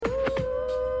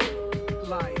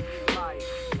I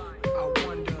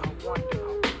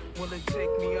wonder, will it take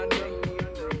me under?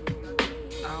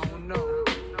 I don't know.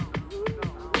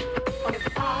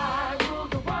 If I rule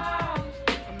the world,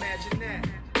 Imagine that.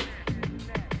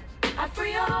 I'd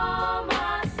free all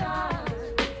my sons.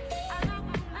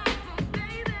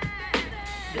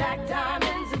 Black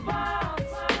diamonds and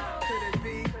pearls. Could it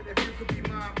be if you could be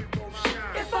mine, we both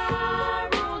shine? If I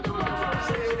rule the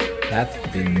world.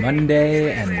 Happy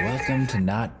Monday and welcome to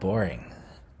Not Boring.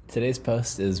 Today's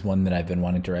post is one that I've been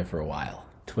wanting to write for a while.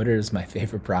 Twitter is my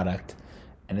favorite product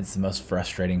and it's the most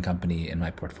frustrating company in my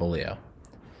portfolio.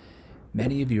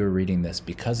 Many of you are reading this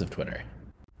because of Twitter.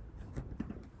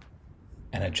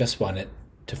 And I just want it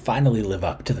to finally live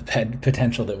up to the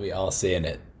potential that we all see in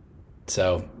it.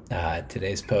 So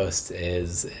today's post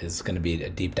is going to be a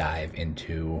deep dive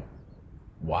into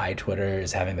why Twitter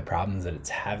is having the problems that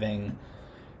it's having,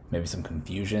 maybe some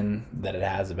confusion that it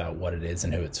has about what it is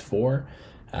and who it's for,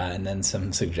 and then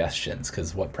some suggestions,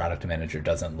 because what product manager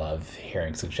doesn't love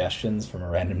hearing suggestions from a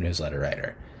random newsletter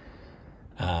writer?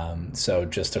 So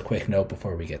just a quick note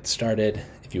before we get started.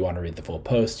 If you want to read the full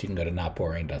post, you can go to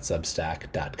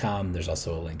notboring.substack.com. There's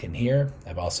also a link in here.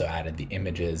 I've also added the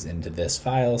images into this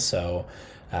file, so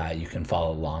you can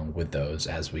follow along with those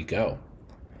as we go.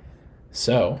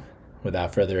 So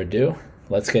without further ado,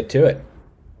 let's get to it.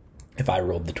 If I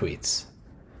rolled the tweets.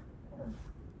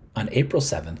 On April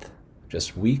 7th,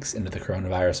 just weeks into the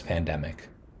coronavirus pandemic,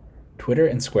 Twitter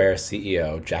and Square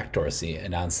CEO Jack Dorsey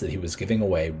announced that he was giving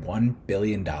away $1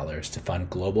 billion to fund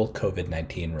global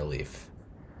COVID-19 relief.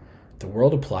 The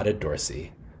world applauded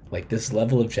Dorsey, like this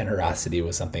level of generosity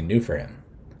was something new for him.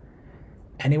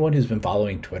 Anyone who's been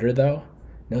following Twitter, though,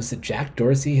 knows that Jack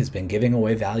Dorsey has been giving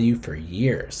away value for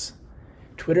years.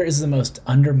 Twitter is the most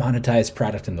under-monetized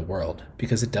product in the world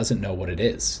because it doesn't know what it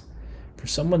is. For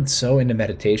someone so into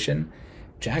meditation,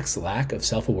 Jack's lack of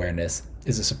self-awareness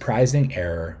is a surprising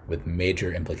error with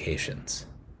major implications.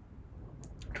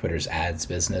 Twitter's ads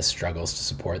business struggles to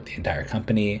support the entire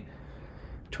company.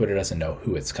 Twitter doesn't know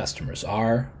who its customers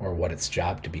are or what its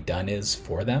job to be done is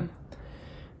for them.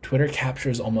 Twitter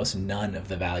captures almost none of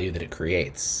the value that it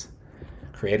creates.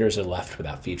 Creators are left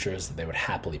without features that they would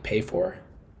happily pay for,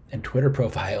 and Twitter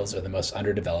profiles are the most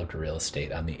underdeveloped real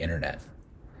estate on the internet.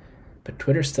 But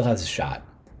Twitter still has a shot.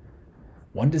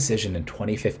 One decision in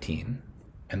 2015,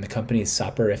 and the company's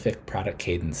soporific product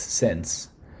cadence since,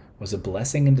 was a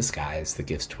blessing in disguise that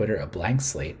gives Twitter a blank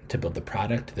slate to build the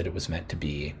product that it was meant to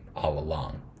be all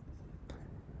along.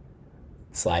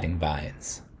 Sliding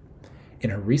vines.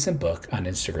 In her recent book on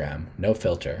Instagram, No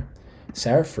Filter,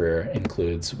 Sarah Freer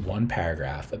includes one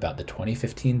paragraph about the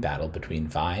 2015 battle between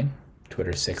Vine,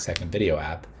 Twitter's 6-second video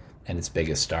app, and its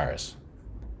biggest stars.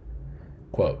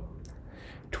 Quote,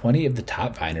 20 of the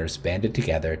top Viners banded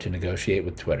together to negotiate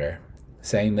with Twitter,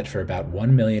 saying that for about $1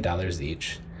 million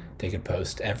each, they could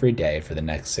post every day for the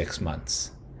next 6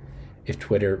 months. If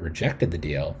Twitter rejected the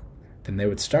deal, then they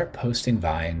would start posting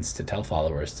Vines to tell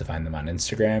followers to find them on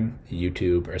Instagram,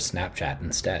 YouTube, or Snapchat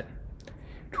instead.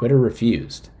 Twitter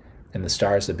refused, and the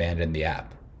stars abandoned the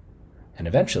app. And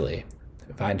eventually,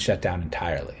 Vine shut down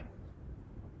entirely.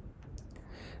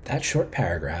 That short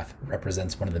paragraph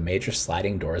represents one of the major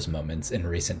sliding doors moments in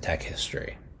recent tech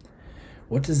history.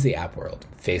 What does the app world,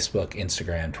 Facebook,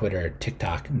 Instagram, Twitter,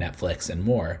 TikTok, Netflix, and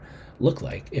more, look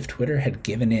like if Twitter had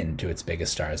given in to its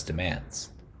biggest stars' demands?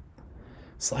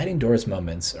 Sliding doors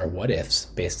moments are what-ifs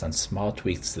based on small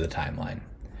tweaks to the timeline,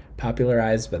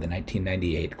 popularized by the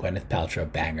 1998 Gwyneth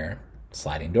Paltrow banger,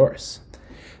 Sliding Doors.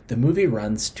 The movie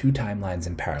runs 2 timelines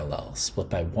in parallel,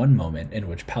 split by one moment in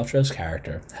which Paltrow's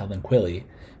character, Helen Quilly,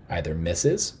 either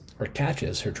misses or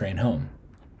catches her train home.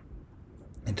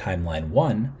 In timeline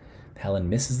 1, Helen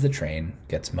misses the train,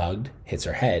 gets mugged, hits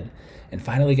her head, and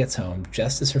finally gets home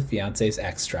just as her fiancé's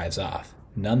ex drives off,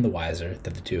 none the wiser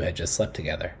that the two had just slept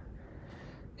together.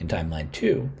 In timeline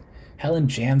 2, Helen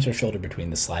jams her shoulder between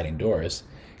the sliding doors,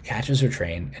 catches her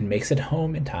train, and makes it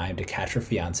home in time to catch her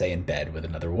fiancé in bed with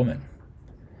another woman.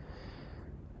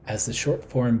 As the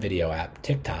short-form video app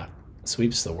TikTok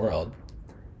sweeps the world,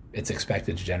 it's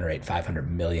expected to generate $500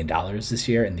 million this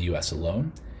year in the US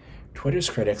alone, Twitter's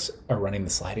critics are running the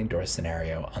sliding door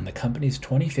scenario on the company's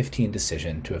 2015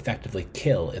 decision to effectively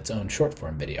kill its own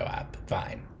short-form video app,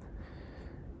 Vine.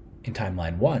 In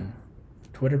timeline 1,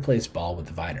 Twitter plays ball with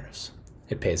the Viners.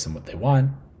 It pays them what they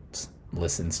want,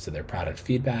 listens to their product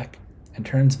feedback, and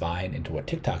turns Vine into what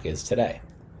TikTok is today.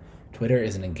 Twitter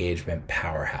is an engagement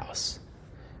powerhouse.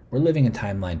 We're living in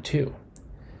timeline 2.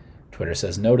 Twitter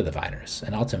says no to the Viners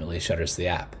and ultimately shutters the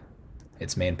app.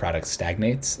 Its main product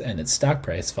stagnates and its stock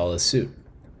price follows suit.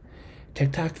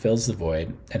 TikTok fills the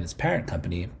void, and its parent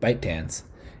company, ByteDance,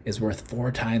 is worth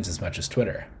 4 times as much as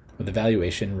Twitter, with a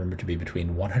valuation rumored to be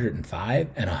between $105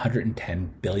 and $110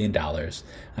 billion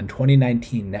on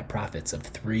 2019 net profits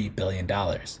of $3 billion,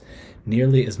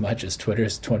 nearly as much as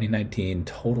Twitter's 2019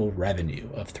 total revenue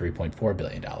of $3.4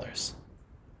 billion.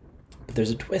 But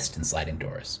there's a twist in sliding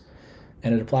doors,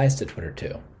 and it applies to Twitter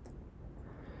too.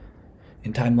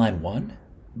 In timeline 1,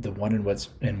 the one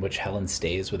in which Helen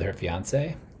stays with her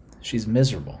fiancé, she's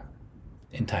miserable.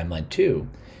 In timeline 2,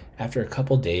 after a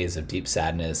couple days of deep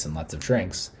sadness and lots of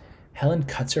drinks, Helen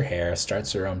cuts her hair,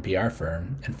 starts her own PR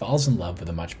firm, and falls in love with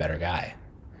a much better guy.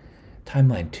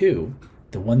 Timeline 2,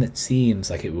 the one that seems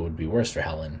like it would be worse for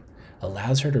Helen,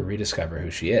 allows her to rediscover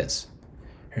who she is.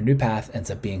 Her new path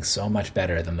ends up being so much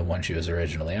better than the one she was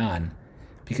originally on,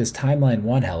 because timeline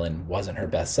 1 Helen wasn't her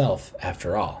best self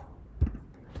after all.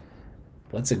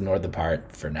 Let's ignore the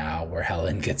part, for now, where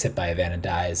Helen gets hit by a van and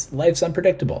dies. Life's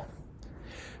unpredictable.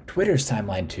 Twitter's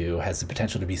timeline 2 has the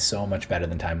potential to be so much better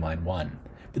than timeline 1,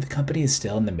 but the company is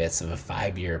still in the midst of a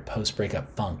 5-year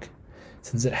post-breakup funk.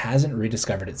 Since it hasn't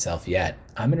rediscovered itself yet,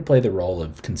 I'm going to play the role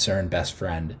of concerned best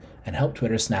friend and help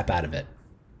Twitter snap out of it.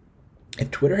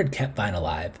 If Twitter had kept Vine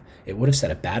alive, it would have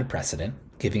set a bad precedent,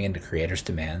 giving in to creators'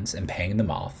 demands and paying them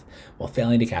off, while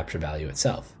failing to capture value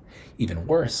itself. Even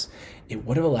worse, it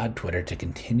would have allowed Twitter to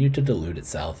continue to delude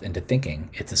itself into thinking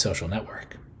it's a social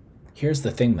network. Here's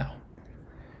the thing though.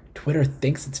 Twitter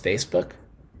thinks it's Facebook,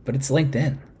 but it's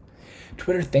LinkedIn.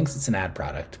 Twitter thinks it's an ad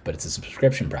product, but it's a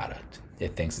subscription product.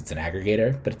 It thinks it's an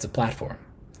aggregator, but it's a platform.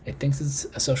 It thinks it's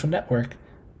a social network,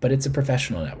 but it's a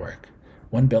professional network,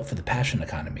 one built for the passion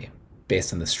economy,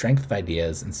 based on the strength of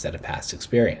ideas instead of past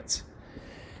experience.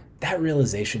 That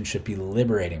realization should be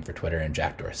liberating for Twitter and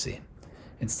Jack Dorsey.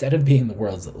 Instead of being the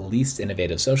world's least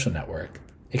innovative social network,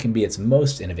 it can be its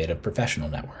most innovative professional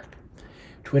network.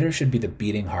 Twitter should be the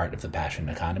beating heart of the passion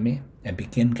economy and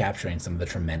begin capturing some of the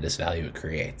tremendous value it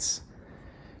creates.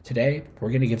 Today, we're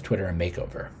going to give Twitter a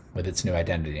makeover with its new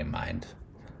identity in mind.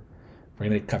 We're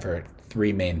going to cover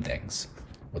 3 main things: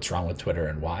 what's wrong with Twitter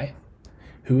and why,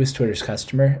 who is Twitter's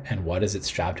customer and what is its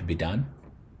job to be done,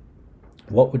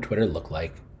 what would Twitter look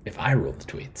like if I ruled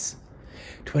the tweets.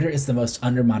 Twitter is the most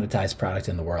under-monetized product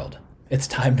in the world. It's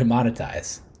time to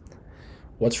monetize.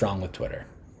 What's wrong with Twitter?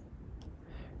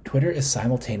 Twitter is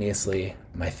simultaneously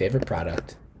my favorite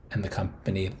product and the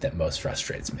company that most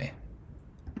frustrates me.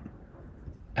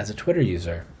 As a Twitter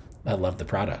user, I love the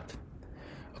product.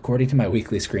 According to my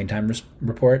weekly screen time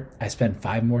report, I spend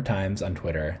 5 more times on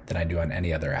Twitter than I do on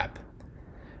any other app.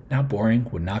 Now boring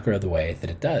would not grow the way that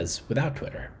it does without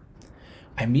Twitter.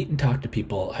 I meet and talk to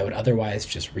people I would otherwise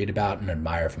just read about and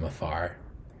admire from afar.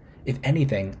 If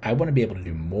anything, I want to be able to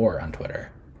do more on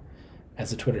Twitter.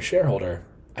 As a Twitter shareholder,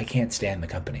 I can't stand the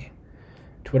company.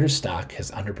 Twitter's stock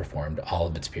has underperformed all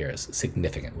of its peers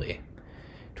significantly.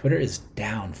 Twitter is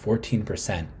down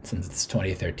 14% since its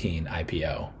 2013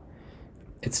 IPO.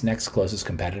 Its next closest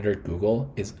competitor,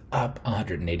 Google, is up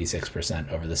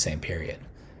 186% over the same period.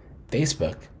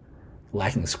 Facebook,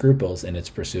 lacking scruples in its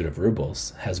pursuit of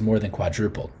rubles, has more than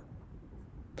quadrupled.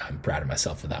 I'm proud of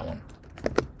myself for that one.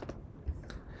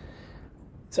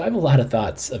 So I have a lot of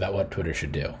thoughts about what Twitter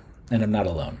should do, and I'm not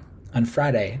alone. On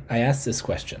Friday, I asked this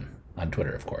question, on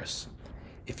Twitter of course.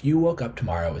 If you woke up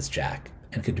tomorrow as Jack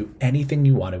and could do anything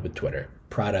you wanted with Twitter,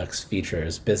 products,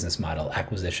 features, business model,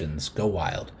 acquisitions, go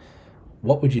wild,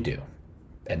 what would you do?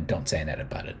 And don't say an edit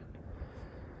button.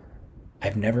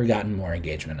 I've never gotten more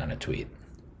engagement on a tweet.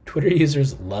 Twitter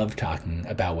users love talking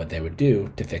about what they would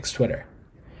do to fix Twitter.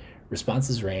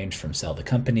 Responses range from sell the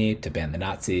company to ban the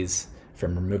Nazis,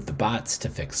 from remove the bots to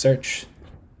fix search.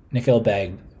 Nikhil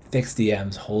begged, fix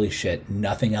DMs, holy shit,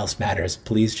 nothing else matters.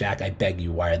 Please, Jack, I beg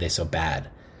you, why are they so bad?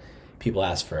 People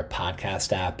asked for a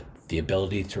podcast app, the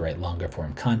ability to write longer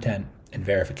form content, and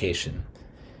verification.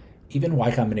 Even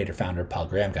Y Combinator founder Paul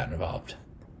Graham got involved.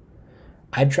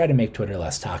 I'd try to make Twitter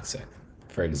less toxic.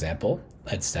 For example,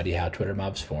 I'd study how Twitter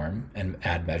mobs form and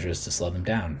add measures to slow them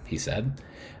down, he said.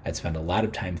 I'd spend a lot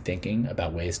of time thinking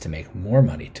about ways to make more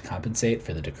money to compensate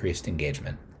for the decreased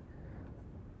engagement.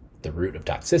 The root of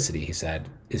toxicity, he said,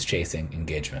 is chasing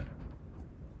engagement.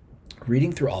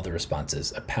 Reading through all the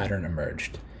responses, a pattern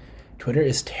emerged. Twitter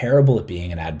is terrible at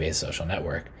being an ad-based social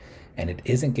network, and it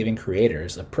isn't giving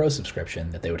creators a pro subscription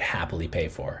that they would happily pay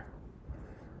for.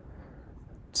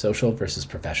 Social versus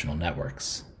professional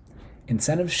networks.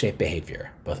 Incentives shape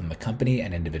behavior, both on the company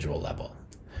and individual level.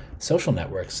 Social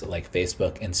networks like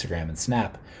Facebook, Instagram, and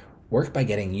Snap work by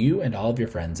getting you and all of your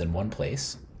friends in one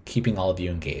place, keeping all of you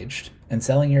engaged, and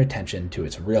selling your attention to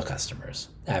its real customers,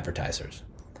 advertisers.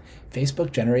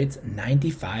 Facebook generates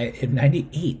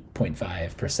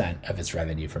 98.5% of its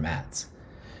revenue from ads.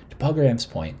 To Paul Graham's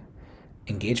point,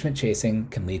 engagement chasing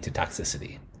can lead to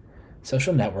toxicity.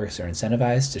 Social networks are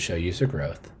incentivized to show user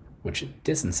growth, which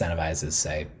disincentivizes,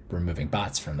 say, removing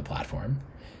bots from the platform,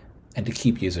 and to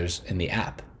keep users in the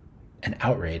app. And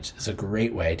outrage is a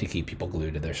great way to keep people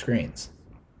glued to their screens.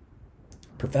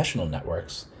 Professional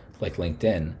networks, like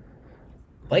LinkedIn,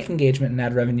 like engagement and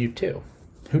ad revenue too.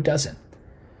 Who doesn't?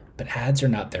 But ads are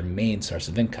not their main source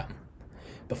of income.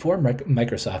 Before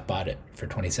Microsoft bought it for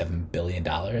 $27 billion,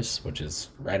 which is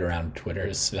right around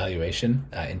Twitter's valuation,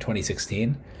 in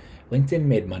 2016, LinkedIn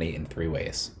made money in 3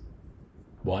 ways.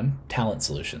 1, talent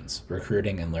solutions,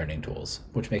 recruiting and learning tools,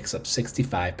 which makes up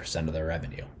 65% of their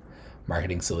revenue.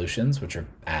 Marketing solutions, which are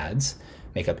ads,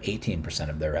 make up 18%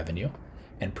 of their revenue.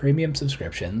 And premium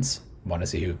subscriptions, want to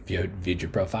see who viewed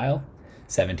your profile?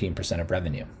 17% of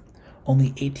revenue.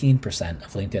 Only 18%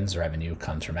 of LinkedIn's revenue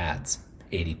comes from ads.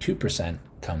 82%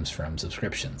 comes from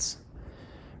subscriptions.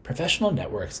 Professional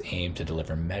networks aim to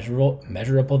deliver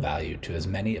measurable value to as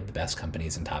many of the best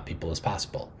companies and top people as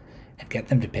possible, and get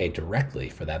them to pay directly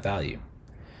for that value.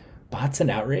 Bots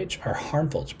and outrage are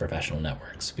harmful to professional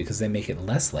networks because they make it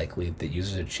less likely that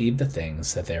users achieve the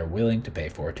things that they are willing to pay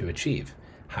for to achieve: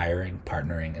 hiring,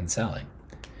 partnering, and selling.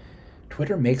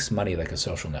 Twitter makes money like a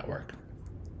social network.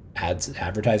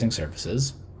 Advertising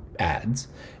services, ads,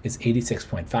 is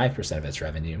 86.5% of its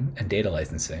revenue, and data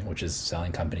licensing, which is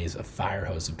selling companies a fire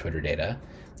hose of Twitter data,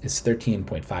 is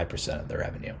 13.5% of their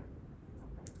revenue.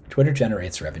 Twitter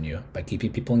generates revenue by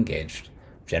keeping people engaged,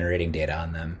 generating data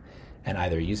on them, and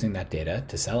either using that data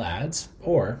to sell ads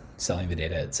or selling the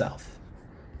data itself.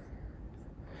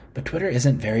 But Twitter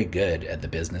isn't very good at the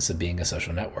business of being a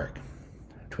social network.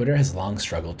 Twitter has long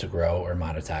struggled to grow or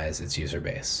monetize its user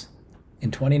base. In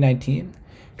 2019,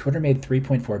 Twitter made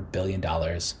 $3.4 billion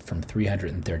from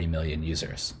 330 million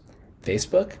users.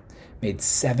 Facebook made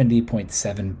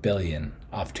 $70.7 billion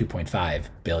off 2.5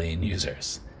 billion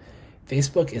users.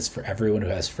 Facebook is for everyone who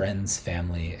has friends,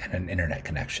 family, and an internet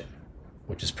connection,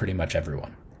 which is pretty much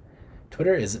everyone.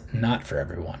 Twitter is not for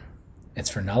everyone. It's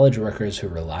for knowledge workers who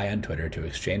rely on Twitter to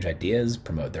exchange ideas,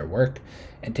 promote their work,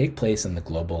 and take place in the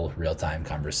global real-time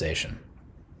conversation.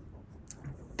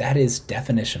 That is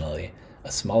definitionally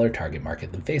a smaller target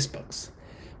market than Facebook's,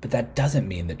 but that doesn't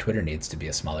mean that Twitter needs to be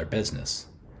a smaller business.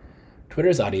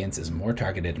 Twitter's audience is more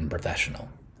targeted and professional.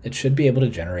 It should be able to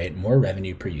generate more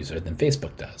revenue per user than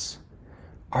Facebook does.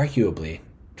 Arguably,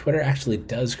 Twitter actually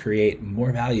does create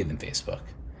more value than Facebook.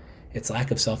 Its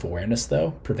lack of self-awareness, though,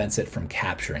 prevents it from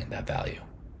capturing that value.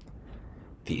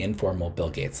 The informal Bill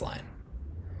Gates line.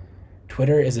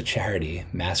 Twitter is a charity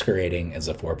masquerading as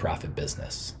a for-profit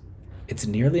business. It's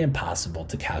nearly impossible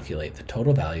to calculate the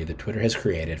total value that Twitter has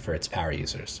created for its power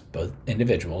users, both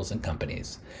individuals and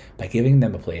companies, by giving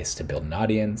them a place to build an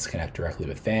audience, connect directly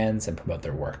with fans, and promote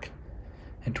their work.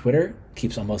 And Twitter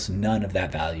keeps almost none of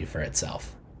that value for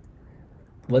itself.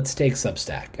 Let's take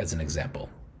Substack as an example.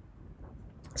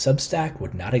 Substack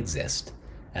would not exist,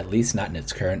 at least not in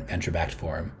its current venture-backed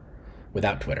form,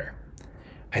 without Twitter.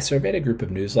 I surveyed a group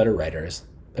of newsletter writers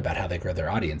about how they grow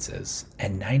their audiences,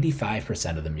 and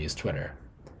 95% of them use Twitter.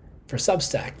 For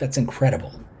Substack, that's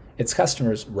incredible. Its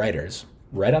customers, writers,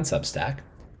 write on Substack,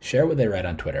 share what they write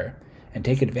on Twitter, and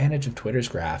take advantage of Twitter's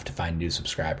graph to find new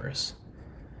subscribers.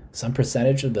 Some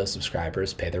percentage of those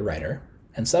subscribers pay their writer,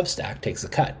 and Substack takes a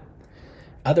cut.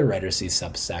 Other writers see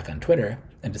Substack on Twitter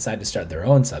and decide to start their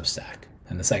own Substack,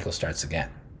 and the cycle starts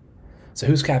again. So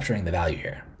who's capturing the value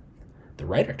here? The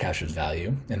writer captures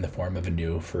value in the form of a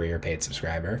new free or paid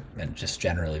subscriber, and just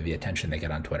generally the attention they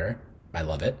get on Twitter. I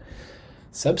love it.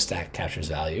 Substack captures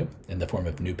value in the form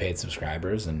of new paid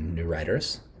subscribers and new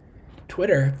writers.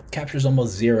 Twitter captures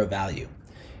almost zero value.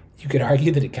 You could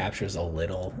argue that it captures a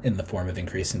little in the form of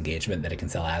increased engagement that it can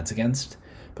sell ads against,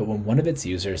 but when one of its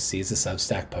users sees a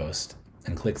Substack post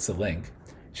and clicks the link,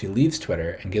 she leaves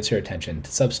Twitter and gives her attention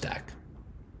to Substack.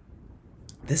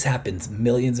 This happens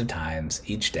millions of times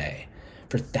each day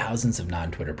for thousands of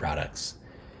non-Twitter products.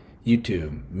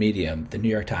 YouTube, Medium, the New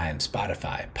York Times,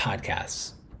 Spotify,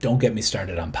 podcasts. Don't get me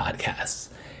started on podcasts.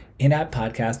 In-app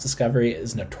podcast discovery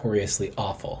is notoriously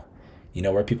awful. You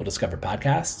know where people discover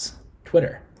podcasts?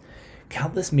 Twitter.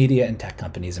 Countless media and tech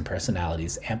companies and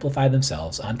personalities amplify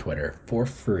themselves on Twitter for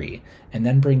free and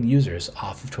then bring users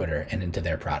off of Twitter and into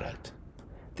their product.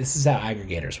 This is how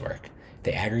aggregators work.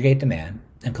 They aggregate demand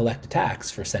and collect a tax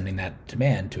for sending that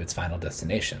demand to its final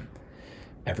destination.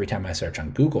 Every time I search on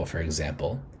Google, for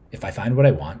example, if I find what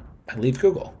I want, I leave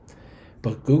Google.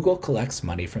 But Google collects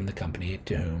money from the company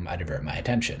to whom I divert my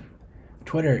attention.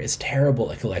 Twitter is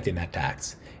terrible at collecting that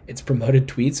tax. Its promoted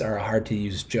tweets are a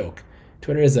hard-to-use joke.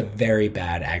 Twitter is a very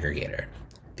bad aggregator.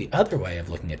 The other way of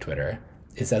looking at Twitter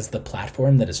is as the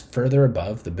platform that is further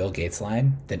above the Bill Gates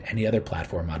line than any other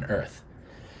platform on Earth.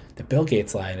 The Bill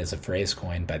Gates line is a phrase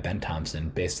coined by Ben Thompson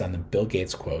based on the Bill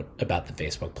Gates quote about the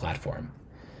Facebook platform.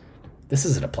 This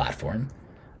isn't a platform.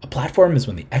 A platform is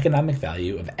when the economic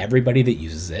value of everybody that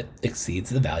uses it exceeds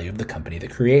the value of the company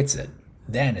that creates it.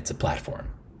 Then it's a platform.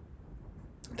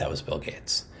 That was Bill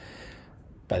Gates.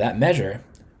 By that measure,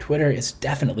 Twitter is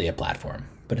definitely a platform,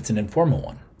 but it's an informal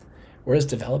one. Whereas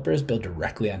developers build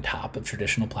directly on top of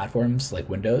traditional platforms like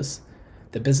Windows,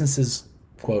 the businesses,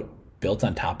 quote, built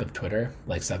on top of Twitter,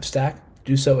 like Substack,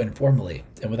 do so informally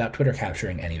and without Twitter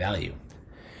capturing any value.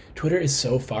 Twitter is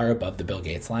so far above the Bill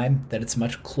Gates line that it's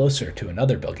much closer to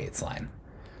another Bill Gates line,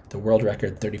 the world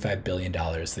record $35 billion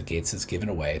that Gates has given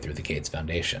away through the Gates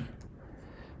Foundation.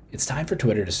 It's time for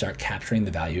Twitter to start capturing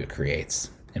the value it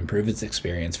creates, improve its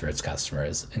experience for its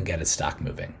customers, and get its stock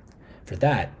moving. For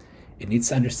that, it needs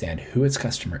to understand who its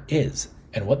customer is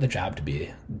and what the job to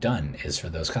be done is for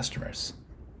those customers.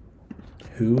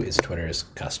 Who is Twitter's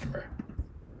customer?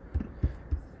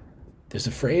 There's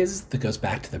a phrase that goes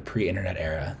back to the pre-internet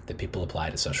era that people apply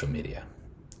to social media.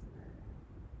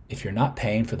 If you're not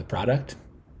paying for the product,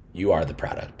 you are the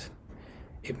product.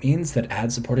 It means that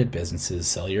ad-supported businesses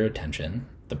sell your attention,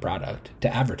 the product,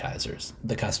 to advertisers,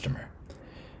 the customer.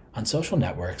 On social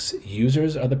networks,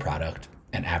 users are the product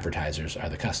and advertisers are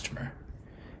the customer.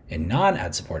 In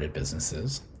non-ad-supported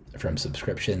businesses, from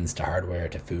subscriptions to hardware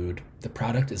to food, the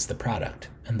product is the product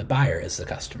and the buyer is the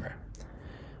customer.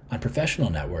 On professional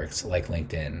networks like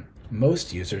LinkedIn,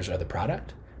 most users are the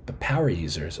product, but power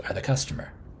users are the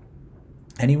customer.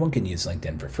 Anyone can use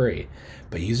LinkedIn for free,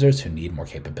 but users who need more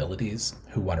capabilities,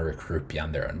 who want to recruit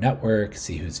beyond their own network,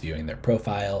 see who's viewing their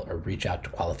profile, or reach out to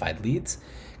qualified leads,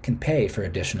 can pay for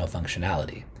additional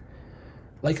functionality.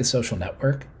 Like a social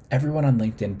network, everyone on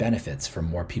LinkedIn benefits from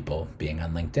more people being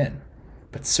on LinkedIn,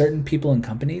 but certain people and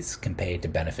companies can pay to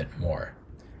benefit more.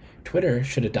 Twitter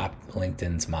should adopt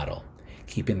LinkedIn's model,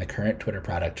 keeping the current Twitter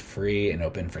product free and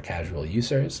open for casual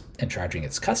users, and charging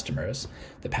its customers,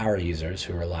 the power users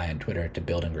who rely on Twitter to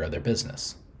build and grow their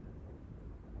business.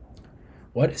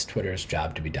 What is Twitter's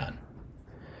job to be done?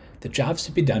 The Jobs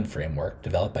to be Done framework,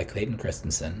 developed by Clayton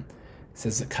Christensen,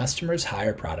 says that customers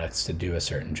hire products to do a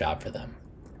certain job for them.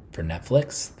 For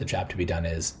Netflix, the job to be done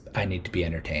is, I need to be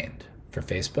entertained. For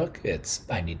Facebook, it's,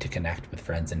 I need to connect with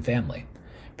friends and family.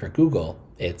 For Google,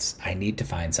 it's, I need to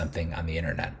find something on the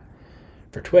internet.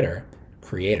 For Twitter,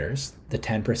 creators, the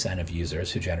 10% of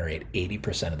users who generate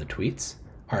 80% of the tweets,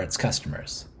 are its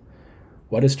customers.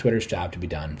 What is Twitter's job to be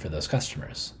done for those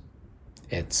customers?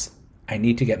 It's, I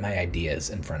need to get my ideas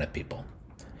in front of people.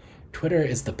 Twitter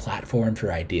is the platform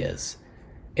for ideas.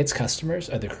 Its customers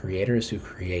are the creators who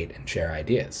create and share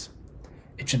ideas.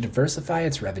 It should diversify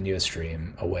its revenue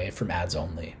stream away from ads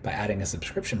only by adding a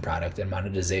subscription product and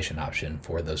monetization option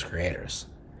for those creators.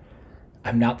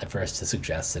 I'm not the first to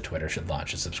suggest that Twitter should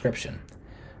launch a subscription.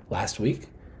 Last week,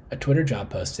 a Twitter job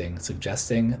posting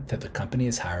suggesting that the company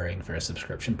is hiring for a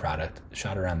subscription product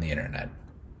shot around the internet.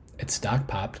 Its stock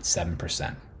popped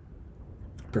 7%.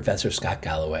 Professor Scott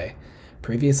Galloway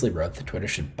previously wrote that Twitter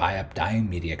should buy up dying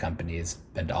media companies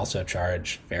and also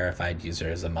charge verified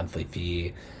users a monthly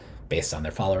fee based on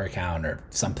their follower count or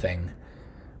something.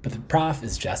 But the prof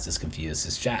is just as confused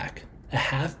as Jack. A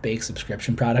half-baked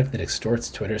subscription product that extorts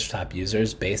Twitter's top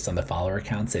users based on the follower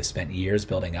counts they've spent years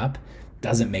building up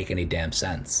doesn't make any damn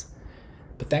sense.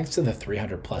 But thanks to the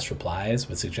 300 plus replies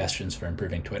with suggestions for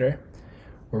improving Twitter,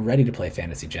 we're ready to play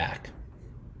Fantasy Jack.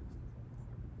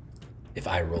 If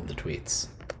I ruled the tweets.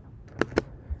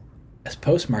 As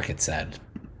Postmarket said,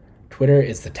 Twitter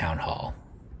is the town hall.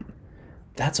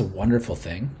 That's a wonderful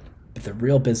thing, but the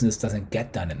real business doesn't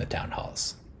get done in the town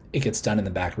halls. It gets done in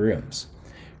the back rooms.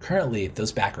 Currently,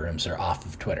 those back rooms are off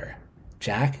of Twitter.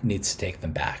 Jack needs to take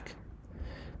them back.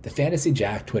 The Fantasy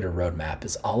Jack Twitter roadmap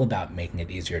is all about making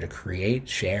it easier to create,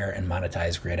 share, and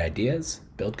monetize great ideas,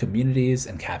 build communities,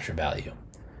 and capture value.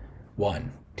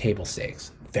 1. Table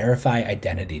stakes. Verify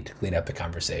identity to clean up the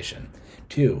conversation.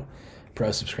 2.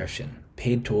 Pro subscription.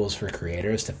 Paid tools for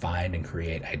creators to find and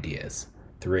create ideas.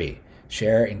 3.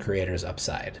 Share in creators'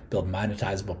 upside. Build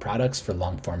monetizable products for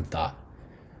long-form thought.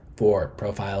 4.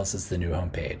 Profiles is the new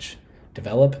homepage.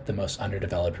 Develop the most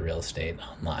underdeveloped real estate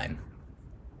online.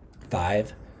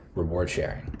 5. Reward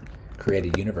sharing. Create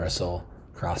a universal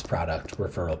cross-product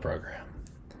referral program.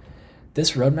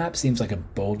 This roadmap seems like a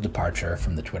bold departure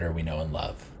from the Twitter we know and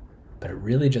love, but it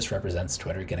really just represents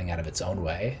Twitter getting out of its own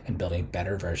way and building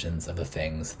better versions of the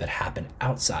things that happen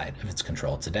outside of its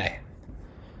control today.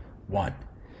 1.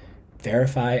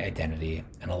 Verify identity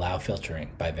and allow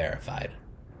filtering by verified.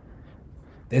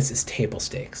 This is table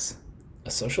stakes.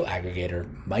 A social aggregator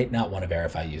might not want to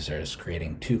verify users,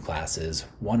 creating two classes,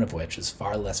 one of which is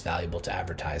far less valuable to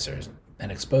advertisers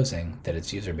and exposing that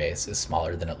its user base is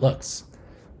smaller than it looks,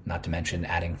 not to mention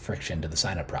adding friction to the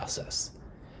sign-up process.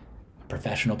 A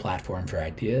professional platform for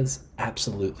ideas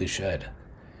absolutely should.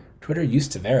 Twitter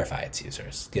used to verify its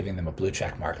users, giving them a blue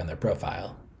check mark on their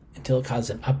profile, until it caused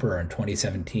an uproar in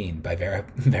 2017 by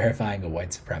verifying a white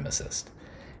supremacist.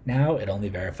 Now it only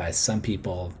verifies some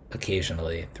people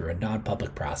occasionally through a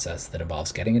non-public process that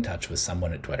involves getting in touch with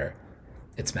someone at Twitter.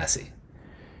 It's messy.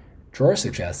 Dror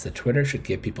suggests that Twitter should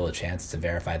give people a chance to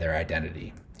verify their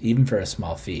identity, even for a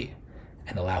small fee,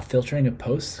 and allow filtering of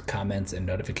posts, comments, and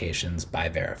notifications by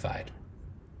verified.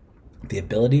 The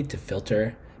ability to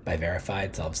filter by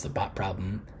verified solves the bot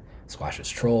problem, squashes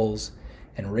trolls,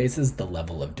 and raises the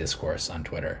level of discourse on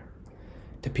Twitter.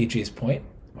 To PG's point,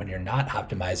 when you're not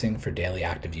optimizing for daily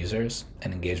active users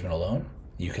and engagement alone,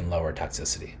 you can lower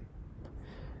toxicity.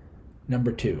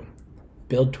 Number 2,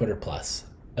 build Twitter Plus,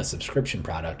 a subscription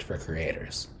product for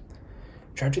creators.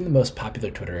 Charging the most popular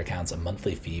Twitter accounts a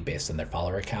monthly fee based on their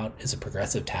follower count is a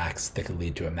progressive tax that could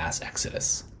lead to a mass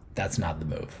exodus. That's not the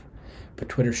move. But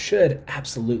Twitter should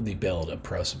absolutely build a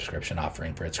pro subscription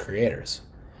offering for its creators.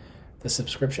 The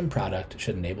subscription product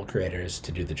should enable creators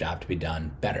to do the job to be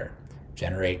done better,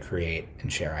 generate, create,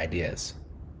 and share ideas,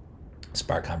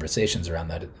 spark conversations around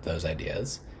those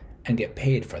ideas, and get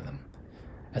paid for them.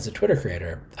 As a Twitter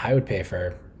creator, I would pay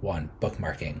for 1,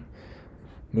 bookmarking,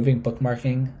 moving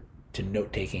bookmarking to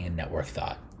note-taking and network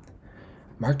thought.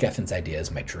 Mark Geffen's idea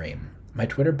is my dream. My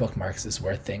Twitter bookmarks is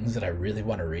where things that I really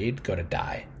want to read go to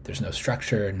die. There's no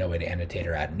structure, no way to annotate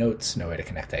or add notes, no way to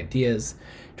connect ideas.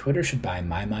 Twitter should buy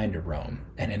My Mind or Roam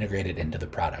and integrate it into the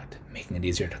product, making it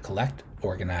easier to collect,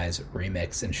 organize,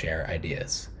 remix, and share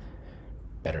ideas.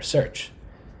 Better search.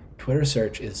 Twitter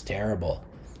search is terrible.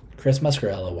 Chris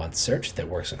Muscarella wants search that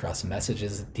works across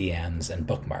messages, DMs, and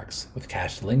bookmarks, with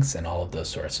cached links and all of those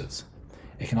sources.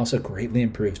 It can also greatly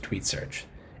improve tweet search.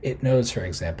 It knows, for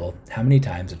example, how many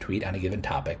times a tweet on a given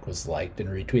topic was liked and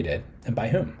retweeted, and by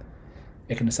whom.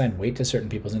 It can assign weight to certain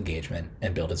people's engagement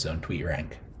and build its own tweet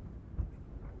rank.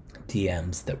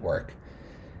 DMs that work.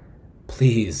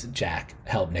 Please, Jack,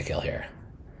 help Nikhil here.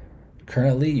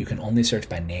 Currently, you can only search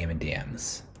by name in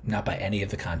DMs, not by any of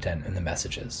the content in the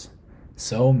messages.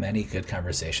 So many good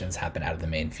conversations happen out of the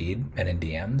main feed and in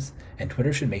DMs, and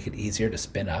Twitter should make it easier to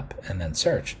spin up and then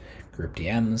search group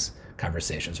DMs,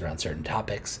 conversations around certain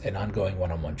topics, and ongoing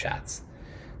one-on-one chats.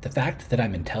 The fact that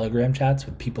I'm in Telegram chats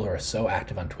with people who are so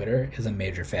active on Twitter is a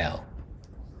major fail.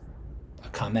 A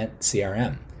comment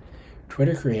CRM.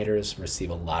 Twitter creators receive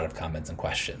a lot of comments and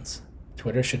questions.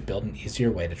 Twitter should build an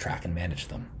easier way to track and manage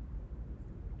them.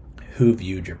 Who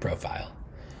viewed your profile?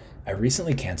 I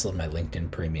recently canceled my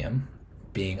LinkedIn Premium,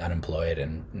 being unemployed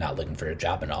and not looking for a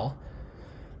job and all.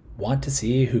 Want to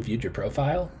see who viewed your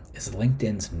profile? Is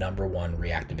LinkedIn's #1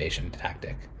 reactivation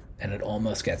tactic, and it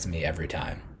almost gets me every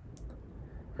time.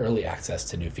 Early access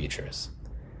to new features.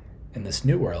 In this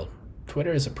new world,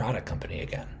 Twitter is a product company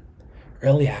again.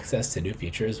 Early access to new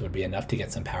features would be enough to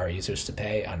get some power users to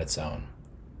pay on its own.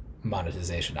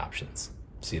 Monetization options.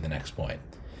 See the next point.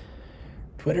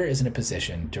 Twitter is in a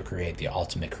position to create the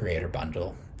ultimate creator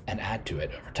bundle and add to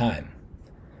it over time.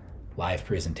 Live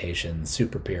presentations,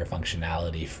 super peer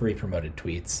functionality, free promoted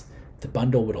tweets, the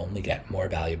bundle would only get more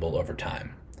valuable over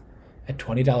time. At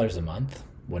 $20 a month,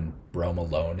 when Roam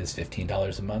alone is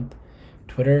 $15 a month,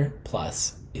 Twitter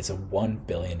Plus is a $1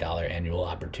 billion annual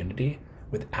opportunity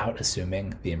without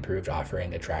assuming the improved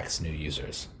offering attracts new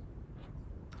users.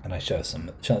 And I show some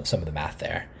of the math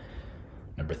there.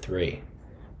 Number 3,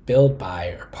 build, buy,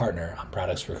 or partner on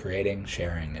products for creating,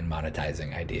 sharing, and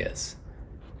monetizing ideas.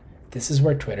 This is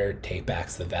where Twitter takes back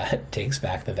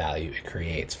the value it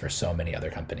creates for so many other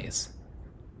companies.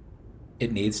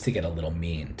 It needs to get a little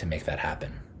mean to make that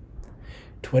happen.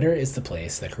 Twitter is the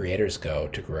place that creators go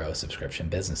to grow subscription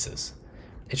businesses.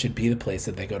 It should be the place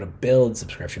that they go to build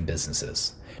subscription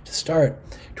businesses. To start,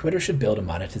 Twitter should build a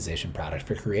monetization product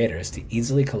for creators to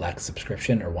easily collect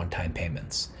subscription or one-time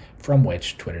payments, from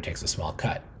which Twitter takes a small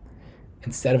cut.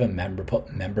 Instead of a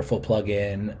memberful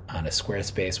plugin on a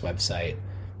Squarespace website,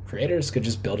 creators could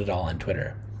just build it all on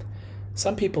Twitter.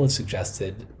 Some people have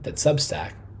suggested that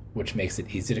Substack, which makes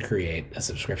it easy to create a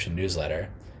subscription newsletter,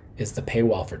 is the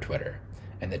paywall for Twitter,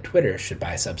 and that Twitter should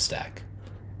buy Substack.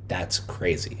 That's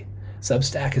crazy.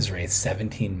 Substack has raised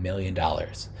 $17 million,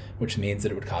 which means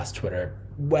that it would cost Twitter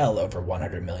well over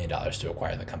 $100 million to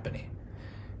acquire the company.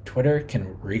 Twitter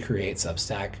can recreate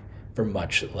Substack for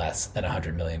much less than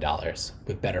 $100 million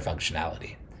with better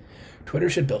functionality. Twitter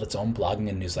should build its own blogging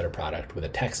and newsletter product with a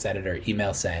text editor,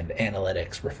 email send,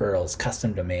 analytics, referrals,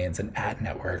 custom domains, an ad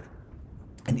network,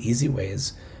 and easy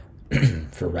ways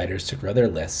for writers to grow their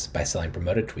lists by selling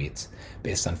promoted tweets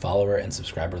based on follower and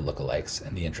subscriber lookalikes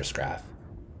and the interest graph.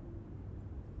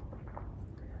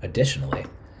 Additionally,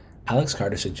 Alex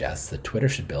Carter suggests that Twitter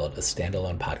should build a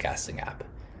standalone podcasting app.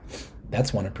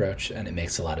 That's one approach, and it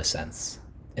makes a lot of sense.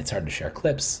 It's hard to share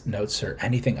clips, notes, or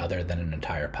anything other than an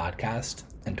entire podcast,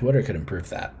 and Twitter could improve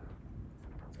that.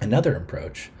 Another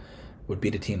approach would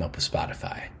be to team up with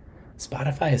Spotify.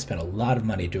 Spotify has spent a lot of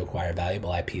money to acquire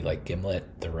valuable IP like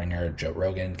Gimlet, The Ringer, Joe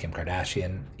Rogan, Kim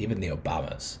Kardashian, even the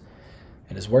Obamas,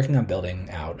 and is working on building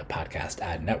out a podcast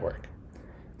ad network.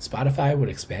 Spotify would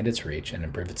expand its reach and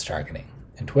improve its targeting,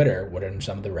 and Twitter would earn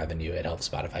some of the revenue it helps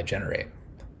Spotify generate.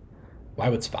 Why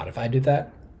would Spotify do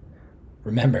that?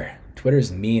 Remember, Twitter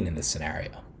is mean in this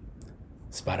scenario.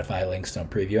 Spotify links don't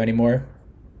preview anymore?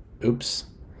 Oops.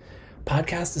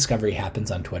 Podcast discovery happens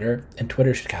on Twitter, and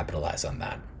Twitter should capitalize on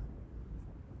that.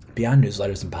 Beyond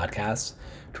newsletters and podcasts,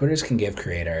 Twitter can give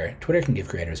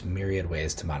creators myriad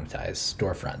ways to monetize: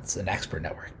 storefronts, an expert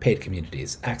network, paid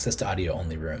communities, access to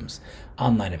audio-only rooms,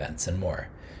 online events, and more.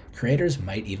 Creators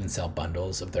might even sell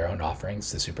bundles of their own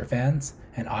offerings to superfans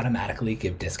and automatically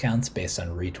give discounts based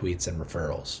on retweets and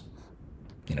referrals.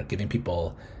 Giving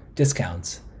people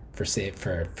discounts for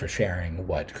sharing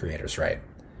what creators write.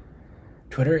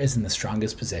 Twitter is in the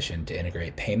strongest position to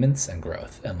integrate payments and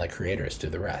growth and let creators do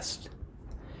the rest.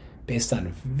 Based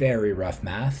on very rough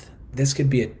math, this could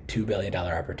be a $2 billion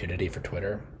opportunity for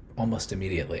Twitter almost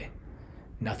immediately.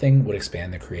 Nothing would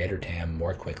expand the creator TAM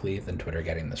more quickly than Twitter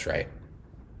getting this right.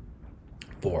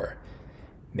 4.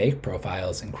 Make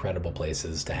profiles incredible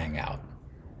places to hang out.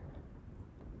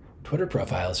 Twitter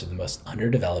profiles are the most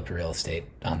underdeveloped real estate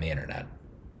on the internet.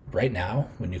 Right now,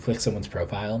 when you click someone's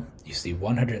profile, you see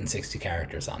 160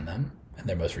 characters on them and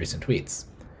their most recent tweets.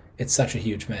 It's such a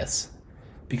huge miss.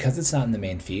 Because it's not in the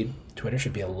main feed, Twitter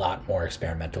should be a lot more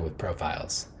experimental with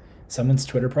profiles. Someone's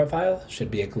Twitter profile should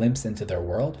be a glimpse into their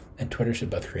world, and Twitter should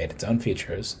both create its own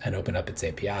features and open up its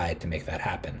API to make that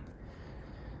happen.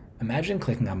 Imagine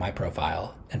clicking on my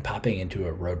profile and popping into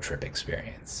a road trip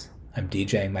experience. I'm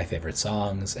DJing my favorite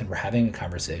songs, and we're having a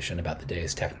conversation about the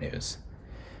day's tech news.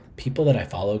 People that I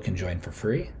follow can join for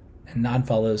free, and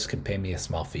non-follows could pay me a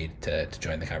small fee to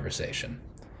join the conversation.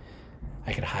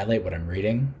 I could highlight what I'm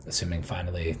reading, assuming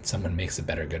finally someone makes a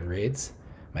better Goodreads,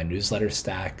 my newsletter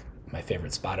stack, my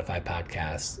favorite Spotify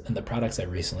podcasts, and the products I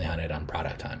recently hunted on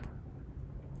Product Hunt.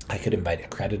 I could invite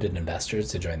accredited investors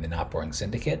to join the Not Boring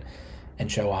Syndicate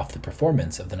and show off the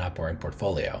performance of the Not Boring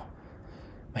portfolio.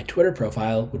 My Twitter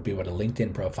profile would be what a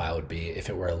LinkedIn profile would be if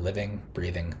it were a living,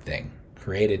 breathing thing,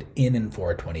 created in and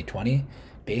for 2020,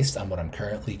 based on what I'm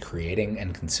currently creating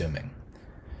and consuming.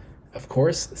 Of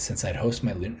course, since I'd host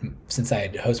my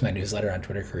newsletter on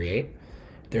Twitter Create,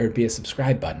 there would be a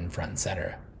subscribe button front and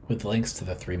center with links to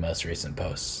the 3 most recent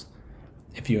posts.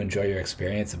 If you enjoy your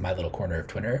experience of my little corner of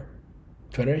Twitter,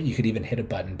 you could even hit a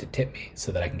button to tip me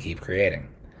so that I can keep creating.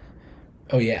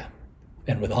 Oh yeah,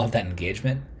 and with all of that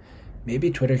engagement, maybe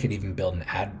Twitter could even build an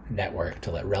ad network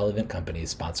to let relevant companies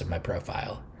sponsor my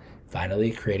profile,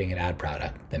 finally creating an ad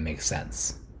product that makes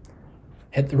sense.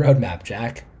 Hit the roadmap,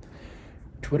 Jack.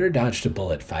 Twitter dodged a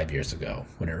bullet 5 years ago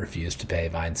when it refused to pay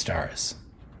Vine stars.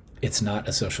 It's not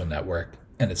a social network,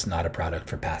 and it's not a product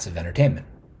for passive entertainment.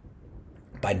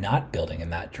 By not building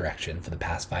in that direction for the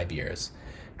past 5 years,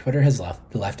 Twitter has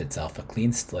left itself a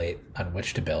clean slate on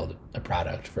which to build a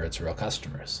product for its real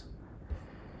customers.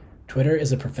 Twitter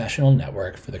is a professional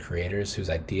network for the creators whose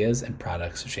ideas and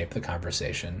products shape the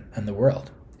conversation and the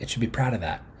world. It should be proud of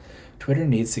that. Twitter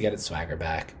needs to get its swagger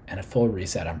back, and a full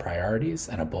reset on priorities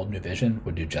and a bold new vision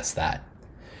would do just that.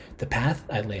 The path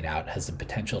I laid out has the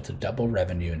potential to double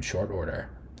revenue in short order,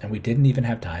 and we didn't even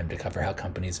have time to cover how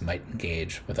companies might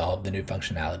engage with all of the new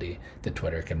functionality that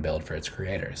Twitter can build for its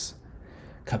creators.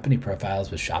 Company profiles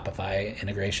with Shopify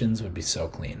integrations would be so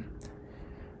clean.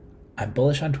 I'm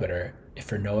bullish on Twitter, if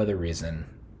for no other reason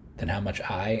than how much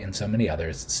I and so many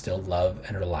others still love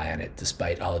and rely on it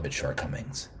despite all of its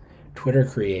shortcomings. Twitter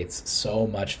creates so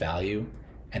much value,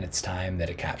 and it's time that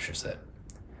it captures it.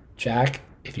 Jack,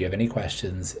 if you have any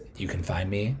questions, you can find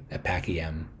me at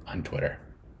PackEM on Twitter.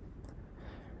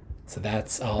 So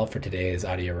that's all for today's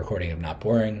audio recording of Not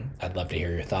Boring. I'd love to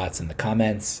hear your thoughts in the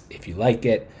comments. If you like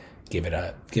it, give it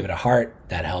a heart.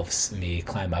 That helps me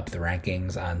climb up the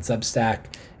rankings on Substack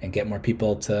and get more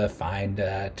people to find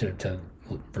to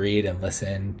read and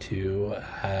listen to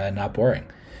Not Boring.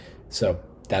 So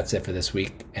that's it for this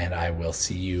week, and I will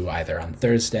see you either on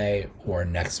Thursday or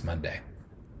next Monday.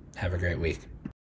 Have a great week.